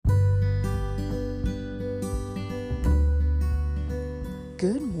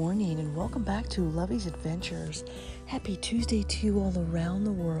Good morning and welcome back to Lovey's Adventures. Happy Tuesday to you all around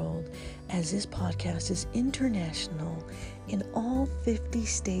the world, as this podcast is international in all 50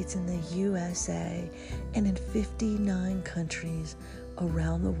 states in the USA and in 59 countries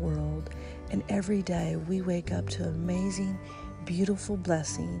around the world. And every day we wake up to amazing, beautiful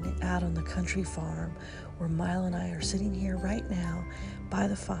blessing out on the country farm where Milo and I are sitting here right now by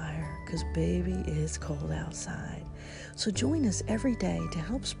the fire because baby, it's cold outside. So join us every day to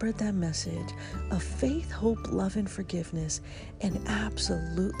help spread that message of faith, hope, love, and forgiveness, and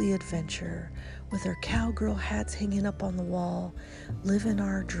absolutely adventure with our cowgirl hats hanging up on the wall, living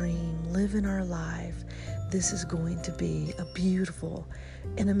our dream, living our life. This is going to be a beautiful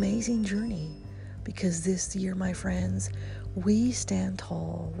and amazing journey because this year, my friends, we stand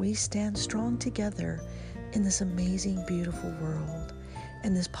tall, we stand strong together in this amazing, beautiful world.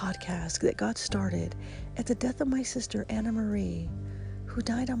 And this podcast that got started at the death of my sister, Anna Marie, who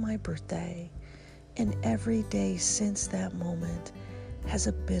died on my birthday. And every day since that moment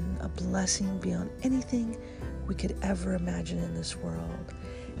has been a blessing beyond anything we could ever imagine in this world.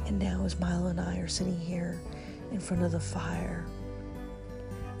 And now as Milo and I are sitting here in front of the fire,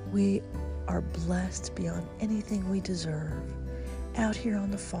 we are blessed beyond anything we deserve. Out here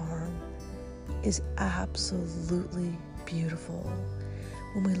on the farm is absolutely beautiful.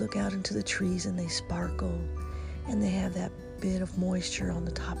 When we look out into the trees and they sparkle and they have that bit of moisture on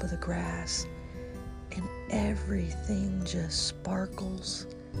the top of the grass and everything just sparkles.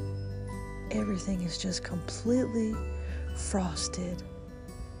 Everything is just completely frosted.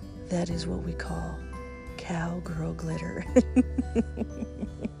 That is what we call cowgirl glitter.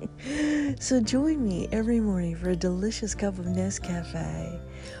 So join me every morning for a delicious cup of Nescafe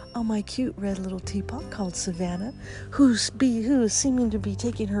on my cute red little teapot called Savannah, who is seeming to be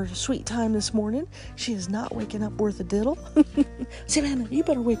taking her sweet time this morning. She is not waking up worth a diddle. Savannah, you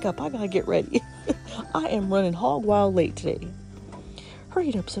better wake up. I gotta get ready. I am running hog wild late today. Hurry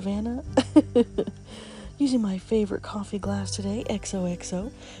it up, Savannah. Using my favorite coffee glass today,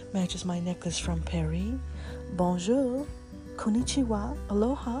 XOXO, matches my necklace from Paris. Bonjour, konnichiwa,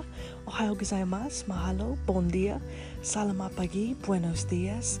 aloha, ohayo gozaimasu, mahalo, bon dia, salamat pagi, buenos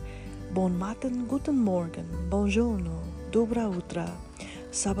dias, bon matin, guten morgen, buongiorno, dobra utra,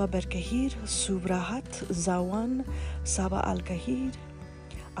 saba berkahir, subrahat, zawan, saba al-kahir,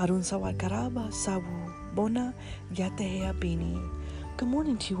 arun sawar karaba, sabu, bona, yatehea bini. Good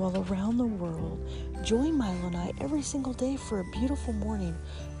morning to you all around the world. Join Milo and I every single day for a beautiful morning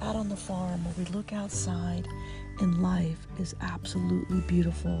out on the farm where we look outside and life is absolutely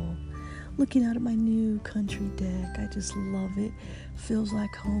beautiful. Looking out at my new country deck, I just love it. Feels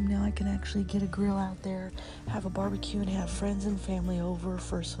like home. Now I can actually get a grill out there, have a barbecue, and have friends and family over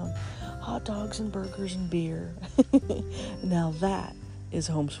for some hot dogs and burgers and beer. Now that is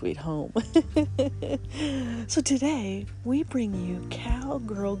home sweet home. So today we bring you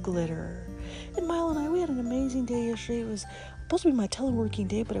cowgirl glitter. And Milo and I, we had an amazing day yesterday. It was supposed to be my teleworking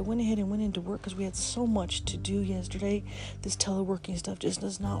day, but I went ahead and went into work because we had so much to do yesterday. This teleworking stuff just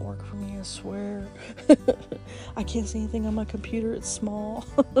does not work for me, I swear. I can't see anything on my computer. It's small.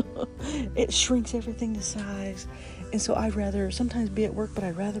 It shrinks everything to size. And so I'd rather sometimes be at work, but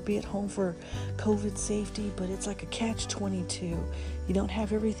I'd rather be at home for COVID safety. But it's like a catch-22. You don't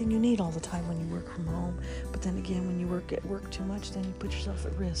have everything you need all the time when you work from home. But then again, when you work at work too much, then you put yourself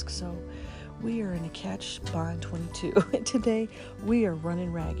at risk. So we are in a catch-22. And today we are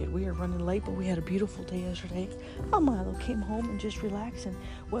running ragged. We are running late, but we had a beautiful day yesterday. Milo came home and just relaxed and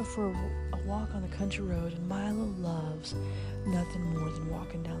went for a walk on the country road. And Milo loves nothing more than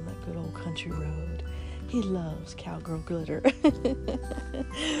walking down that good old country road. He loves cowgirl glitter.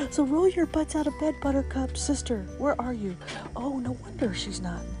 So roll your butts out of bed, Buttercup. Sister, where are you? Oh, no wonder she's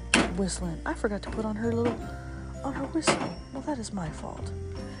not whistling. I forgot to put on her whistle. Well, that is my fault.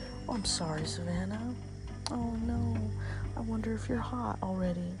 Oh, I'm sorry, Savannah. Oh, no. I wonder if you're hot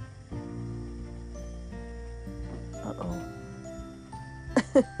already. Uh-oh.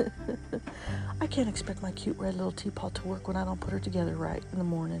 I can't expect my cute red little teapot to work when I don't put her together right in the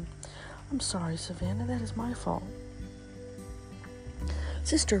morning. I'm sorry, Savannah. That is my fault.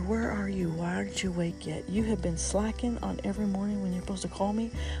 Sister, where are you? Why aren't you awake yet? You have been slacking on every morning when you're supposed to call me.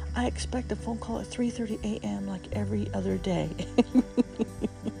 I expect a phone call at 3:30 a.m. like every other day.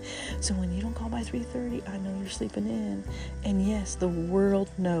 So when you don't call by 3:30, I know you're sleeping in. And yes, the world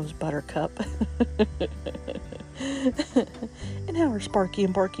knows, Buttercup. And how are Sparky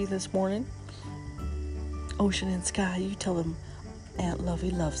and Barky this morning? Ocean and Sky, you tell them Aunt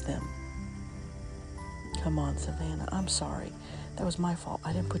Lovey loves them. Come on, Savannah. I'm sorry. That was my fault.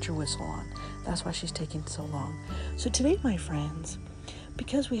 I didn't put your whistle on. That's why she's taking so long. So today, my friends,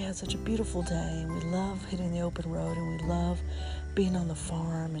 because we had such a beautiful day and we love hitting the open road and we love being on the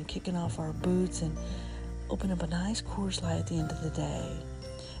farm and kicking off our boots and opening up a nice Coors Light at the end of the day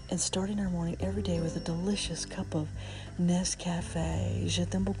and starting our morning every day with a delicious cup of Nescafe. Je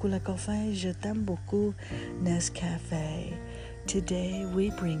t'aime beaucoup le café, je t'aime beaucoup Nescafe. Today we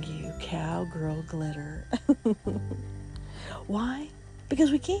bring you Cowgirl Glitter. Why?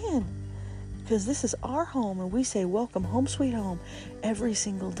 Because we can. Because this is our home, and we say welcome home sweet home every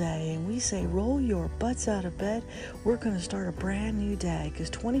single day, and we say roll your butts out of bed. We're going to start a brand new day, because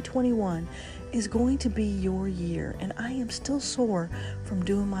 2021 is going to be your year, and I am still sore from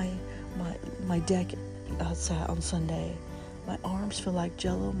doing my deck outside on Sunday. My arms feel like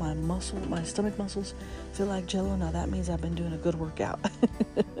jello, my stomach muscles feel like jello. Now that means I've been doing a good workout.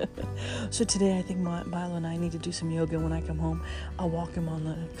 So today I think Milo and I need to do some yoga. When I come home, I'll walk him on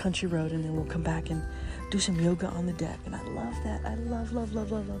the country road, and then we'll come back and do some yoga on the deck. And I love that. I love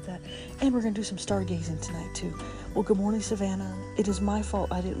that. And we're going to do some stargazing tonight too. Well, good morning, Savannah. It is my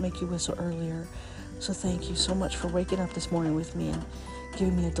fault I didn't make you whistle earlier. So thank you so much for waking up this morning with me and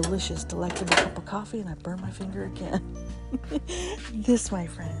giving me a delicious, delectable cup of coffee, and I burned my finger again. This, my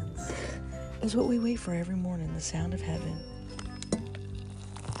friends, is what we wait for every morning, the sound of heaven.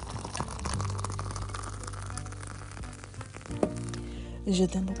 Je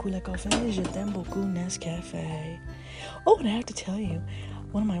t'aime beaucoup le café, je t'aime beaucoup Nescafe. Oh, and I have to tell you,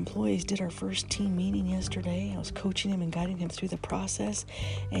 one of my employees did our first team meeting yesterday. I was coaching him and guiding him through the process,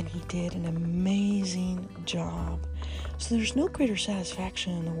 and he did an amazing job. So there's no greater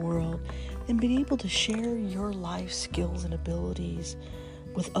satisfaction in the world than being able to share your life skills and abilities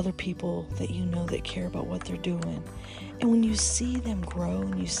with other people that you know that care about what they're doing. And when you see them grow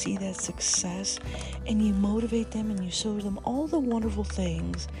and you see that success and you motivate them and you show them all the wonderful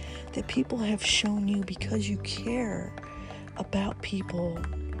things that people have shown you because you care about people,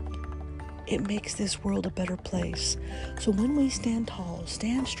 it makes this world a better place. So when we stand tall,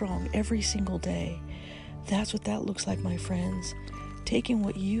 stand strong every single day, that's what that looks like, my friends. Taking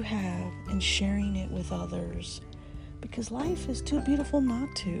what you have and sharing it with others. Because life is too beautiful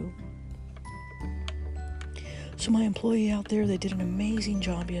not to. So my employee out there, they did an amazing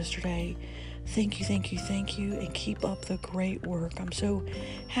job yesterday. Thank you, and keep up the great work. I'm so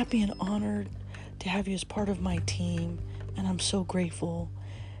happy and honored to have you as part of my team, and I'm so grateful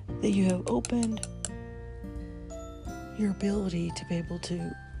that you have opened your ability to be able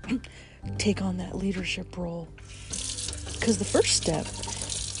to take on that leadership role. Because the first step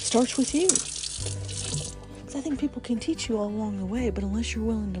starts with you. I think people can teach you all along the way, but unless you're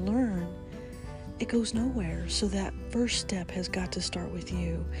willing to learn, it goes nowhere. So that first step has got to start with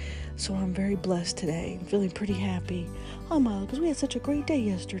you. So I'm very blessed today. I'm feeling pretty happy. I'm Milo, because we had such a great day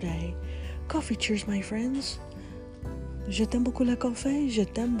yesterday. Coffee cheers, my friends. Je t'aime beaucoup le café, je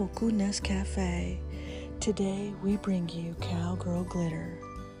t'aime beaucoup Nescafe. Today we bring you Cowgirl Glitter.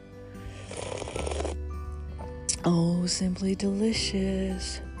 Oh, simply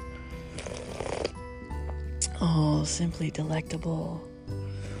delicious. Oh, simply delectable.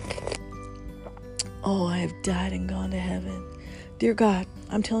 Oh, I have died and gone to heaven. Dear God,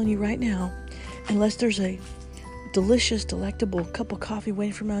 I'm telling you right now, unless there's a delicious, delectable cup of coffee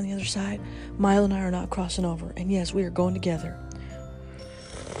waiting for me on the other side, Milo and I are not crossing over. And yes, we are going together.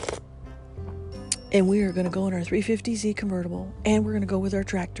 And we are going to go in our 350Z convertible, and we're going to go with our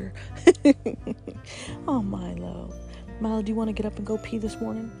tractor. Oh, Milo. Milo, do you want to get up and go pee this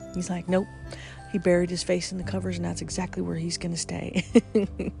morning? He's like, nope. He buried his face in the covers, and that's exactly where he's going to stay.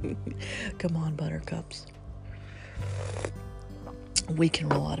 Come on, buttercups. We can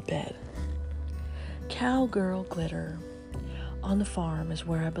roll out of bed. Cowgirl Glitter. On the farm is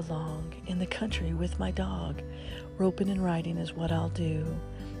where I belong. In the country with my dog. Roping and riding is what I'll do.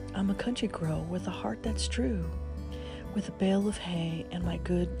 I'm a country girl with a heart that's true. With a bale of hay and my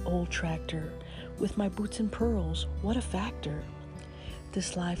good old tractor. With my boots and pearls, what a factor.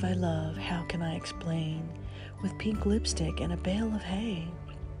 This life I love, how can I explain? With pink lipstick and a bale of hay.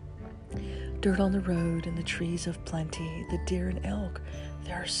 Dirt on the road and the trees of plenty. The deer and elk,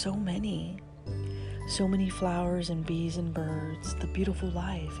 there are so many. So many flowers and bees and birds. The beautiful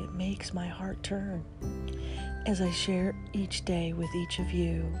life, it makes my heart turn. As I share each day with each of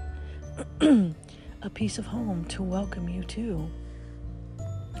you, a piece of home to welcome you to.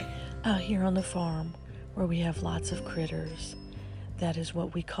 Out here on the farm, where we have lots of critters, that is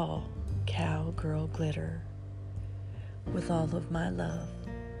what we call Cowgirl Glitter. With all of my love,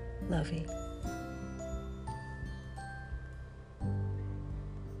 Lovey.